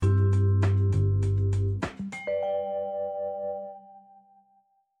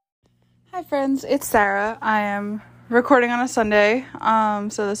friends, it's Sarah. I am recording on a Sunday,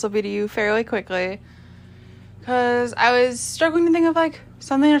 so this will be to you fairly quickly, because I was struggling to think of,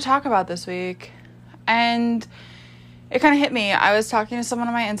 something to talk about this week, and it kind of hit me. I was talking to someone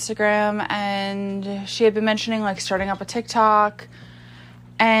on my Instagram, and she had been mentioning, starting up a TikTok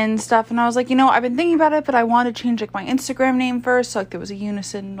and stuff, and I was like, I've been thinking about it, but I want to change, my Instagram name first, so, there was a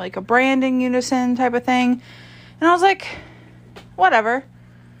unison, a branding unison type of thing, and I was like, whatever.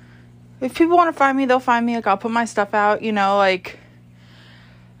 If people want to find me, they'll find me. I'll put my stuff out, I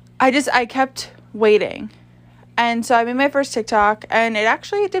kept waiting. And so I made my first TikTok, and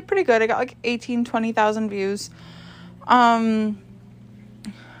it did pretty good. I got 20,000 views. But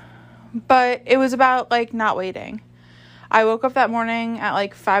it was about not waiting. I woke up that morning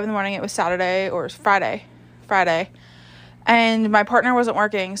at 5 a.m. It was Saturday or Friday. And my partner wasn't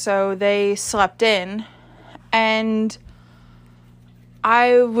working, so they slept in. And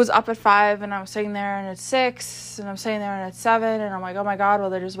I was up at 5, and I was sitting there, and it's 6, and I'm sitting there, and it's 7, and I'm like, oh my God, will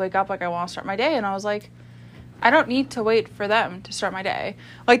they just wake up I want to start my day? And I was like, I don't need to wait for them to start my day.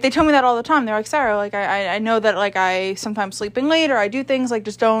 They tell me that all the time. They're like, Sarah, I know that, I sometimes sleeping late, or I do things,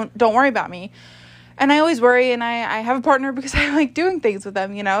 just don't worry about me. And I always worry, and I have a partner because I like doing things with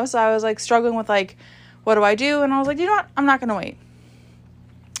them, So I was, struggling with, what do I do? And I was like, you know what? I'm not going to wait.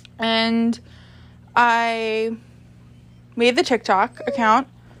 And I made the TikTok account,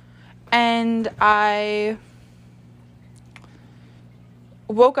 and I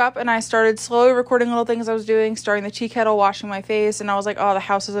woke up and I started slowly recording little things I was doing, starting the tea kettle, washing my face, and I was like, oh, the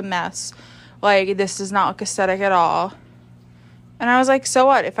house is a mess. This does not look aesthetic at all. And I was like, so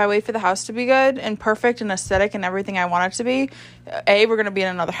what? If I wait for the house to be good and perfect and aesthetic and everything I want it to be, A, we're going to be in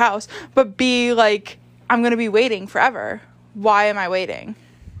another house, but B, I'm going to be waiting forever. Why am I waiting?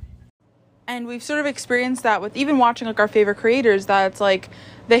 And we've sort of experienced that with even watching our favorite creators, that it's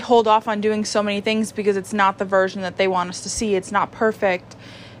they hold off on doing so many things because it's not the version that they want us to see. It's not perfect.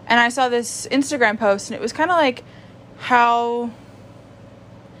 And I saw this Instagram post, and it was kind of how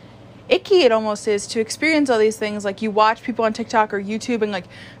icky it almost is to experience all these things. You watch people on TikTok or YouTube, and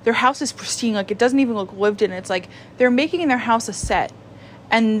their house is pristine. It doesn't even look lived in. It's they're making their house a set.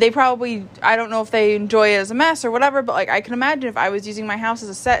 And they probably, I don't know if they enjoy it as a mess or whatever, but, I can imagine if I was using my house as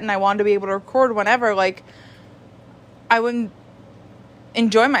a set and I wanted to be able to record whenever, I wouldn't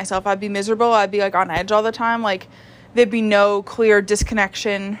enjoy myself. I'd be miserable. I'd be, on edge all the time. There'd be no clear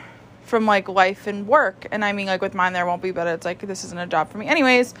disconnection from, life and work. And I mean, with mine there won't be, but it's, this isn't a job for me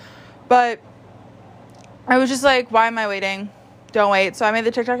anyways. But I was just why am I waiting? Don't wait. So I made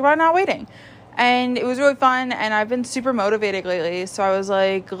the TikTok about not waiting. And it was really fun, and I've been super motivated lately, so I was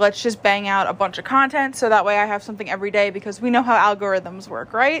like, let's just bang out a bunch of content, so that way I have something every day, because we know how algorithms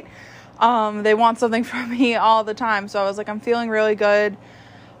work, right? They want something from me all the time, so I was like, I'm feeling really good.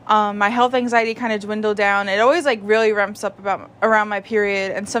 My health anxiety kind of dwindled down. It always, really ramps up around my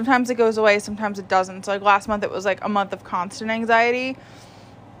period, and sometimes it goes away, sometimes it doesn't. So, last month it was, a month of constant anxiety.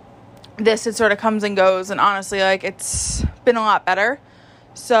 It sort of comes and goes, and honestly, it's been a lot better.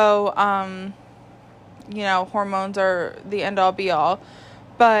 So, hormones are the end-all, be-all.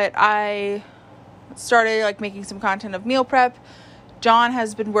 But I started, making some content of meal prep. John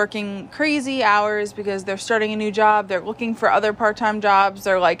has been working crazy hours because they're starting a new job. They're looking for other part-time jobs.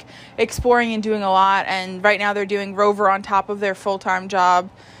 They're, exploring and doing a lot. And right now they're doing Rover on top of their full-time job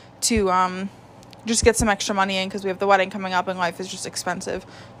to, just get some extra money in, because we have the wedding coming up and life is just expensive.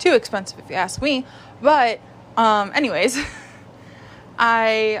 Too expensive, if you ask me. But, anyways,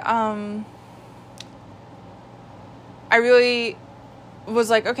 I really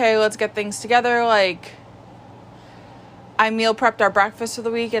was okay, let's get things together. I meal prepped our breakfast for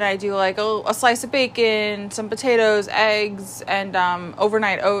the week, and I do a slice of bacon, some potatoes, eggs, and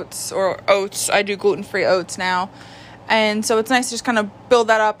overnight oats, or oats. I do gluten-free oats now. And so it's nice to just kind of build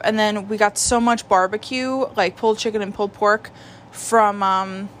that up. And then we got so much barbecue, pulled chicken and pulled pork from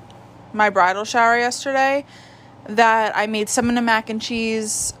my bridal shower yesterday, that I made some in a mac and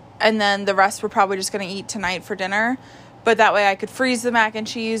cheese, and then the rest we're probably just going to eat tonight for dinner. But that way I could freeze the mac and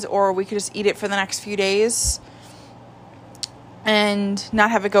cheese, or we could just eat it for the next few days and not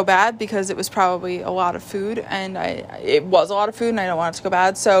have it go bad, because it was probably a lot of food, and it was a lot of food, and I don't want it to go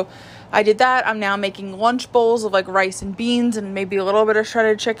bad. So I did that. I'm now making lunch bowls of rice and beans and maybe a little bit of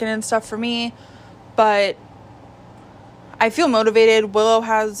shredded chicken and stuff for me. But I feel motivated. Willow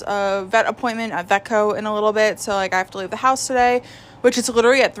has a vet appointment at Vetco in a little bit, so I have to leave the house today, which is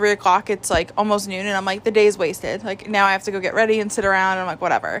literally at 3 o'clock. It's almost noon, and I'm the day's wasted. Now I have to go get ready and sit around, and I'm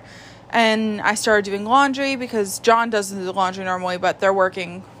whatever. And I started doing laundry, because John does the laundry normally, but they're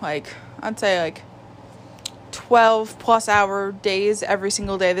working I'd say 12 plus hour days every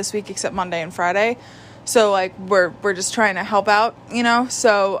single day this week except Monday and Friday. So like we're just trying to help out, you know.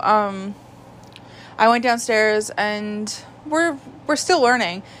 So I went downstairs and we're still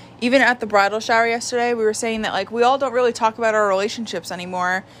learning. Even at the bridal shower yesterday, we were saying that like we all don't really talk about our relationships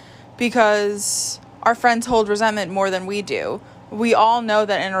anymore because our friends hold resentment more than we do. We all know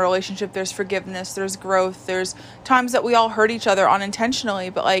that in a relationship there's forgiveness, there's growth, there's times that we all hurt each other unintentionally,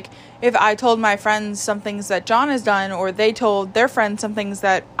 but like if I told my friends some things that John has done or they told their friends some things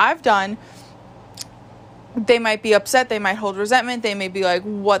that I've done, they might be upset, they might hold resentment, they may be like,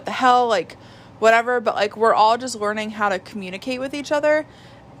 what the hell, like whatever, but like we're all just learning how to communicate with each other.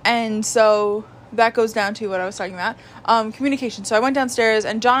 And so that goes down to what I was talking about, communication. So I went downstairs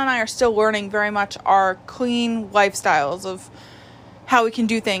and John and I are still learning very much our clean lifestyles of how we can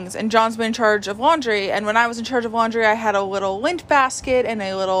do things. And John's been in charge of laundry, and when I was in charge of laundry, I had a little lint basket and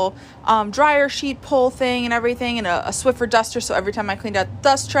a little dryer sheet pull thing and everything, and a Swiffer duster, so every time I cleaned out the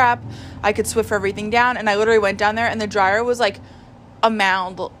dust trap I could Swiffer everything down. And I literally went down there and the dryer was like a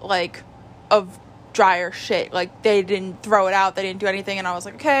mound like of dryer shit. Like they didn't throw it out, they didn't do anything, and I was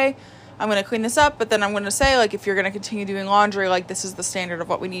like, okay, I'm gonna clean this up, but then I'm gonna say like if you're gonna continue doing laundry, like this is the standard of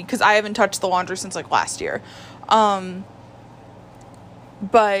what we need, because I haven't touched the laundry since like last year.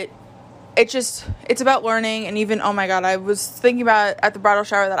 But it's about learning. And even, oh my God, I was thinking about at the bridal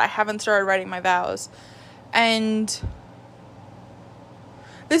shower that I haven't started writing my vows. And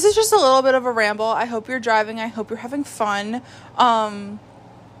this is just a little bit of a ramble. I hope you're driving. I hope you're having fun. But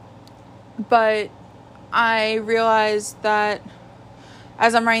I realized that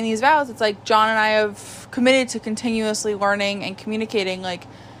as I'm writing these vows, it's like John and I have committed to continuously learning and communicating. Like,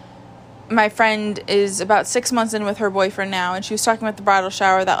 my friend is about 6 months in with her boyfriend now, and she was talking about the bridal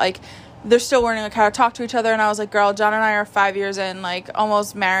shower that like they're still learning like how to talk to each other. And I was like, girl, John and I are 5 years in, like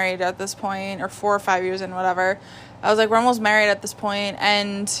almost married at this point, or 4 or 5 years in, whatever. I was like, we're almost married at this point,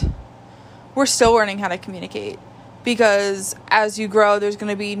 and we're still learning how to communicate, because as you grow, there's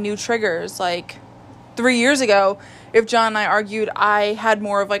going to be new triggers. Like 3 years ago, if John and I argued, I had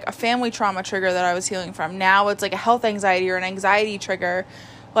more of like a family trauma trigger that I was healing from. Now it's like a health anxiety or an anxiety trigger.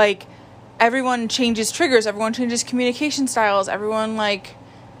 Like, everyone changes triggers, everyone changes communication styles, everyone, like,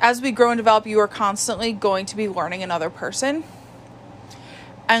 as we grow and develop, you are constantly going to be learning another person.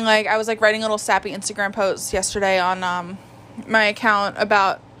 And like I was like writing little sappy Instagram posts yesterday on my account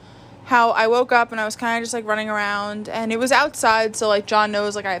about how I woke up and I was kind of just like running around, and it was outside, so like John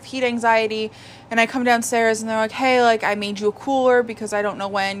knows like I have heat anxiety, and I come downstairs and they're like, hey, like I made you a cooler because I don't know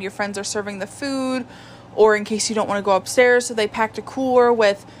when your friends are serving the food, or in case you don't want to go upstairs. So they packed a cooler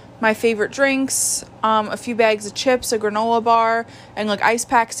with my favorite drinks, a few bags of chips, a granola bar, and like ice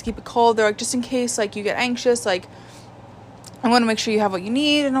packs to keep it cold. They're like, just in case like you get anxious, like I want to make sure you have what you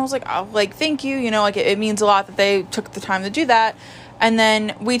need. And I was like, oh, like thank you, you know, like it means a lot that they took the time to do that. And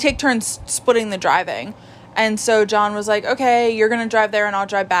then we take turns splitting the driving. And so John was like, okay, you're gonna drive there and I'll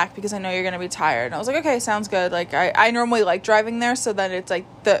drive back because I know you're gonna be tired. And I was like, okay, sounds good. Like I normally like driving there, so that it's like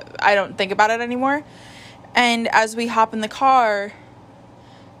I don't think about it anymore. And as we hop in the car,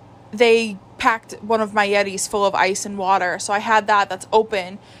 they packed one of my Yetis full of ice and water. So I had that's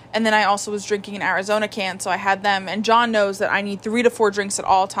open. And then I also was drinking an Arizona can, so I had them. And John knows that I need 3 to 4 drinks at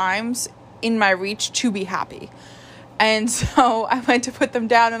all times in my reach to be happy. And so I went to put them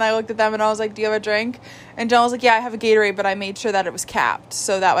down and I looked at them and I was like, do you have a drink? And John was like, yeah, I have a Gatorade, but I made sure that it was capped,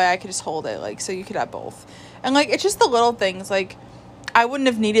 so that way I could just hold it, like, so you could have both. And like, it's just the little things. Like, I wouldn't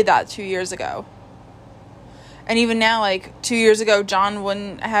have needed that 2 years ago. And even now, like 2 years ago, John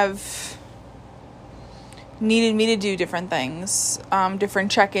wouldn't have needed me to do different things, different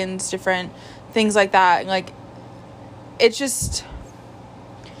check-ins, different things like that. Like, it's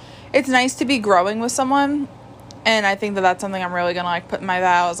nice to be growing with someone. And I think that's something I'm really gonna like put in my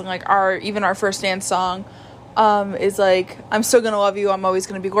vows. And like our first dance song is like, I'm still gonna love you, I'm always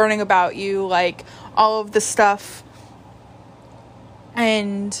gonna be learning about you, like all of this stuff.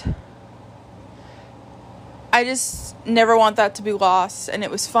 And I just never want that to be lost. And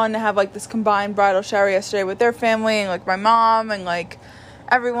it was fun to have like this combined bridal shower yesterday with their family and like my mom and like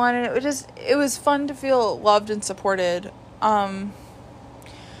everyone, and it was fun to feel loved and supported.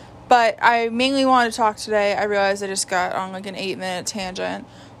 But I mainly wanted to talk today. I realized I just got on like an 8-minute tangent,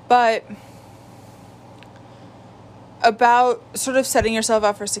 but about sort of setting yourself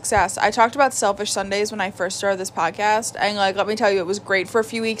up for success. I talked about selfish Sundays when I first started this podcast, and like, let me tell you, it was great for a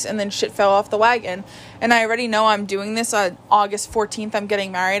few weeks and then shit fell off the wagon. And I already know I'm doing this on August 14th. I'm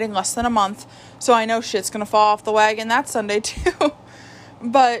getting married in less than a month, so I know shit's gonna fall off the wagon that Sunday too.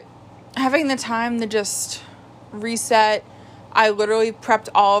 But having the time to just reset, I literally prepped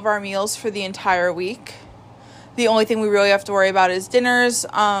all of our meals for the entire week. The only thing we really have to worry about is dinners.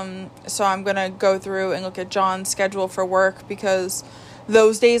 So I'm going to go through and look at John's schedule for work, because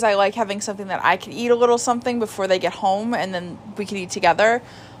those days I like having something that I can eat a little something before they get home, and then we can eat together.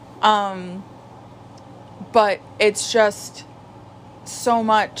 But it's just so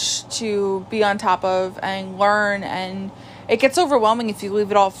much to be on top of and learn, and it gets overwhelming if you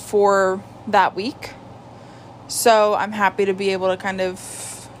leave it all for that week. So I'm happy to be able to kind of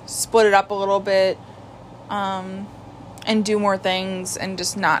split it up a little bit, and do more things and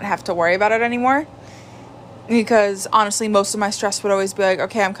just not have to worry about it anymore. Because honestly, most of my stress would always be like,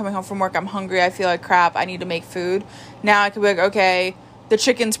 okay, I'm coming home from work, I'm hungry, I feel like crap, I need to make food. Now I could be like, okay, the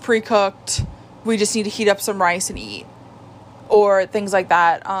chicken's pre-cooked, we just need to heat up some rice and eat. Or things like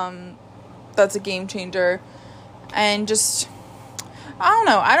that. That's a game changer. And just,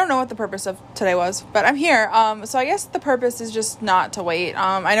 I don't know what the purpose of today was, but I'm here. So I guess the purpose is just not to wait.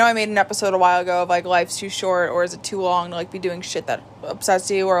 I know I made an episode a while ago of like, life's too short, or is it too long to like be doing shit that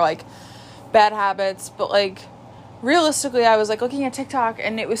upsets you, or like bad habits. But like, realistically, I was like looking at TikTok,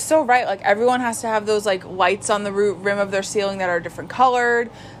 and it was so right. Like, everyone has to have those like lights on the rim of their ceiling that are different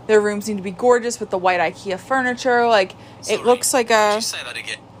colored. Their rooms need to be gorgeous with the white IKEA furniture. Like, it looks like a... Could you say that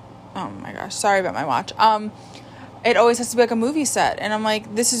again? Oh my gosh, sorry about my watch. It always has to be like a movie set, and I'm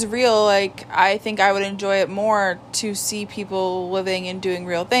like, this is real. Like, I think I would enjoy it more to see people living and doing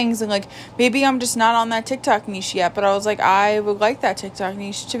real things. And like, maybe I'm just not on that TikTok niche yet, but I was like, I would like that TikTok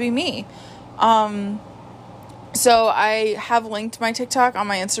niche to be me. So I have linked my TikTok on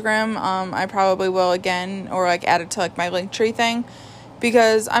my Instagram. I probably will again, or like add it to like my Linktree thing,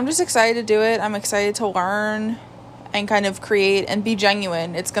 because I'm just excited to do it. I'm excited to learn and kind of create and be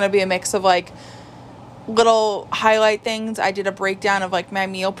genuine. It's going to be a mix of like little highlight things. I did a breakdown of like my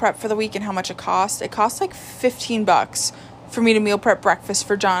meal prep for the week and how much it cost. It cost like $15 for me to meal prep breakfast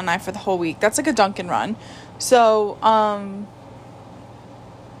for John and I for the whole week. That's like a Dunkin' run. So, I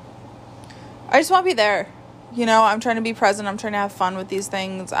just want to be there. You know, I'm trying to be present. I'm trying to have fun with these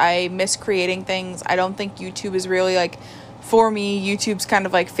things. I miss creating things. I don't think YouTube is really like, for me, YouTube's kind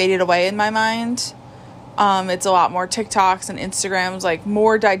of like faded away in my mind. It's a lot more TikToks and Instagrams, like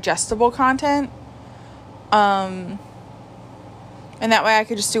more digestible content. And that way I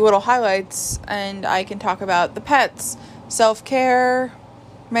could just do little highlights, and I can talk about the pets, self-care,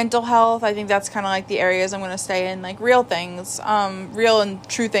 mental health. I think that's kind of like the areas I'm going to stay in, like real things, real and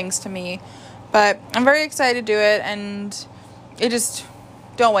true things to me. But I'm very excited to do it, and it just,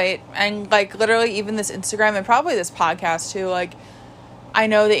 don't wait. And like literally even this Instagram and probably this podcast too, like I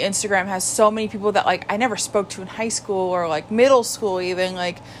know that Instagram has so many people that like I never spoke to in high school or like middle school even,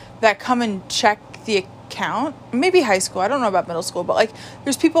 like that come and check the account. Maybe high school, I don't know about middle school, but like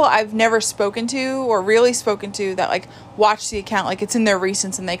there's people I've never spoken to or really spoken to that like watch the account, like it's in their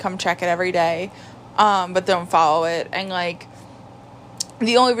recents and they come check it every day, but don't follow it. And like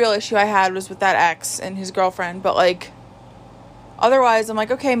the only real issue I had was with that ex and his girlfriend, but like otherwise I'm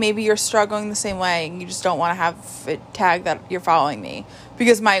like, okay, maybe you're struggling the same way and you just don't want to have it tagged that you're following me,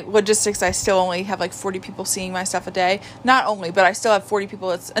 because my logistics, I still only have like 40 people seeing my stuff a day. Not only, but I still have 40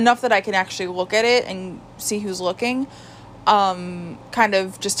 people. It's enough that I can actually look at it and see who's looking, kind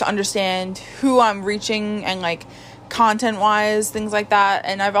of just to understand who I'm reaching and like content wise, things like that.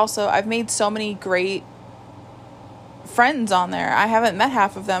 And I've made so many great friends on there. I haven't met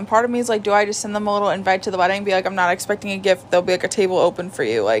half of them. Part of me is like, do I just send them a little invite to the wedding, be like, I'm not expecting a gift, there'll be like a table open for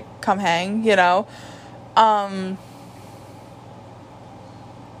you, like come hang, you know?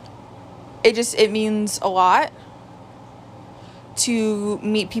 It means a lot to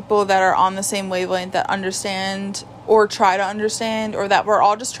meet people that are on the same wavelength, that understand or try to understand, or that we're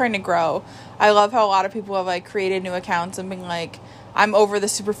all just trying to grow. I love how a lot of people have like created new accounts and been like, I'm over the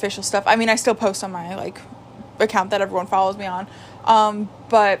superficial stuff. I mean, I still post on my like account that everyone follows me on,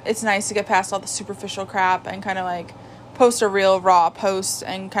 but it's nice to get past all the superficial crap and kind of like post a real raw post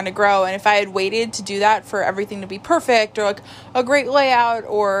and kind of grow. And if I had waited to do that for everything to be perfect or like a great layout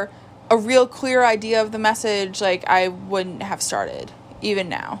or a real clear idea of the message, like I wouldn't have started even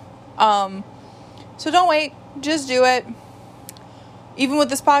now. So don't wait, just do it. Even with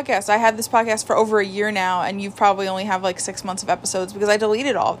this podcast, I had this podcast for over a year now, and you've probably only have like 6 months of episodes because I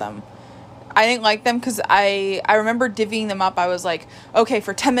deleted all of them. I didn't like them because I remember divvying them up. I was like, okay,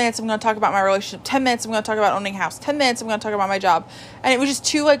 for 10 minutes I'm going to talk about my relationship, 10 minutes I'm going to talk about owning a house, 10 minutes I'm going to talk about my job. And it was just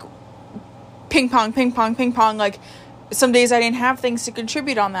too like ping pong, like some days I didn't have things to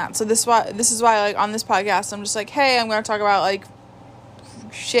contribute on that. So this is why like on this podcast I'm just like, hey, I'm going to talk about like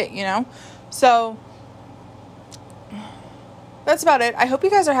shit, you know? So that's about it. I hope you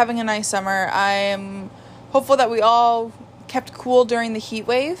guys are having a nice summer. I am hopeful that we all kept cool during the heat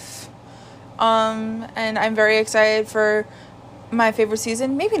wave. And I'm very excited for my favorite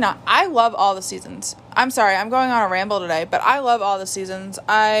season. Maybe not. I love all the seasons. I'm sorry, I'm going on a ramble today, but I love all the seasons.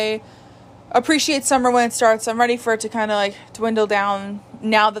 I appreciate summer when it starts. I'm ready for it to kind of like dwindle down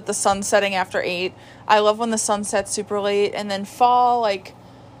now that the sun's setting after 8. I love when the sun sets super late. And then fall, like,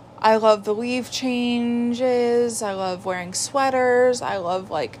 I love the leaf changes. I love wearing sweaters. I love,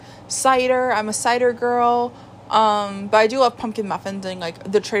 like, cider. I'm a cider girl. But I do love pumpkin muffins and, like,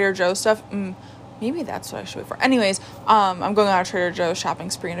 the Trader Joe's stuff. Maybe that's what I should wait for. Anyways, I'm going on a Trader Joe's shopping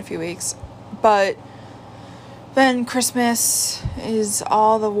spree in a few weeks. But then Christmas is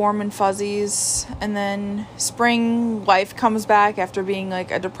all the warm and fuzzies. And then spring life comes back after being, like,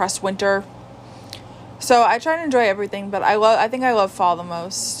 a depressed winter. So I try to enjoy everything, but I think I love fall the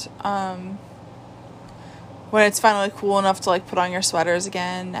most. When it's finally cool enough to, like, put on your sweaters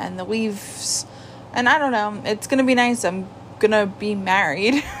again and the leaves. And I don't know, it's going to be nice. I'm going to be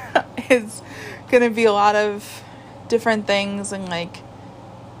married. It's going to be a lot of different things, and, like,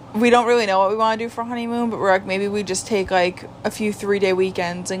 we don't really know what we want to do for honeymoon, but we're like, maybe we just take, like, a few 3-day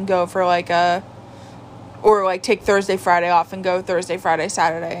weekends and go for, like, or, like, take Thursday, Friday off and go Thursday, Friday,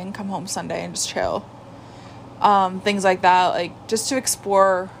 Saturday and come home Sunday and just chill. Things like that, like, just to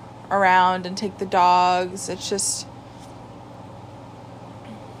explore around and take the dogs. It's just,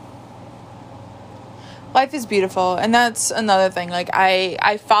 life is beautiful. And that's another thing. Like,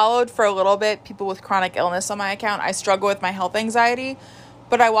 I followed for a little bit people with chronic illness on my account. I struggle with my health anxiety,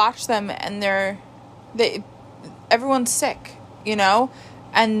 but I watch them and everyone's sick, you know,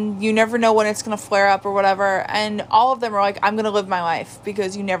 and you never know when it's going to flare up or whatever. And all of them are like, I'm going to live my life,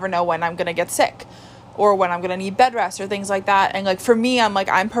 because you never know when I'm going to get sick or when I'm going to need bed rest or things like that. And, like, for me, I'm like,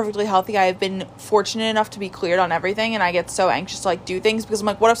 I'm perfectly healthy. I've been fortunate enough to be cleared on everything. And I get so anxious to, like, do things because I'm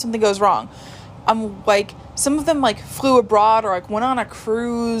like, what if something goes wrong? I'm like, some of them, like, flew abroad or, like, went on a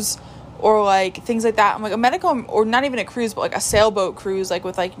cruise or, like, things like that. I'm like, a medical, or not even a cruise, but, like, a sailboat cruise, like,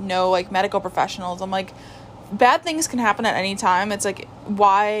 with, like, no, like, medical professionals. I'm like, bad things can happen at any time. It's like,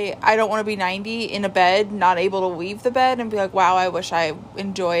 why I don't want to be 90 in a bed, not able to leave the bed and be like, wow, I wish I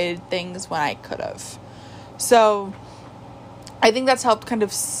enjoyed things when I could have. So I think that's helped kind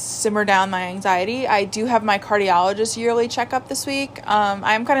of simmer down my anxiety. I do have my cardiologist yearly checkup this week.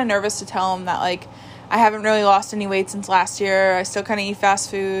 I'm kind of nervous to tell him that, like, I haven't really lost any weight since last year. I still kind of eat fast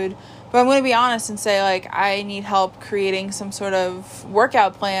food. But I'm going to be honest and say, like, I need help creating some sort of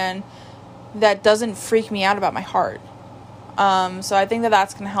workout plan that doesn't freak me out about my heart. So I think that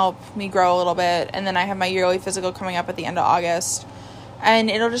that's going to help me grow a little bit. And then I have my yearly physical coming up at the end of August.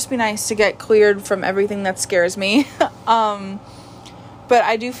 And it'll just be nice to get cleared from everything that scares me. But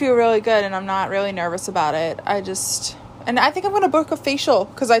I do feel really good, and I'm not really nervous about it. And I think I'm going to book a facial,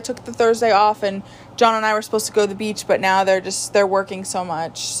 because I took the Thursday off, and John and I were supposed to go to the beach, but now they're working so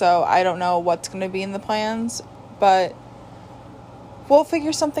much. So I don't know what's going to be in the plans, but we'll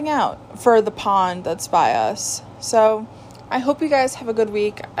figure something out for the pond that's by us. So I hope you guys have a good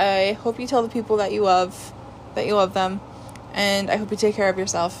week. I hope you tell the people that you love them. And I hope you take care of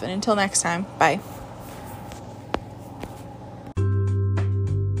yourself. And until next time, bye.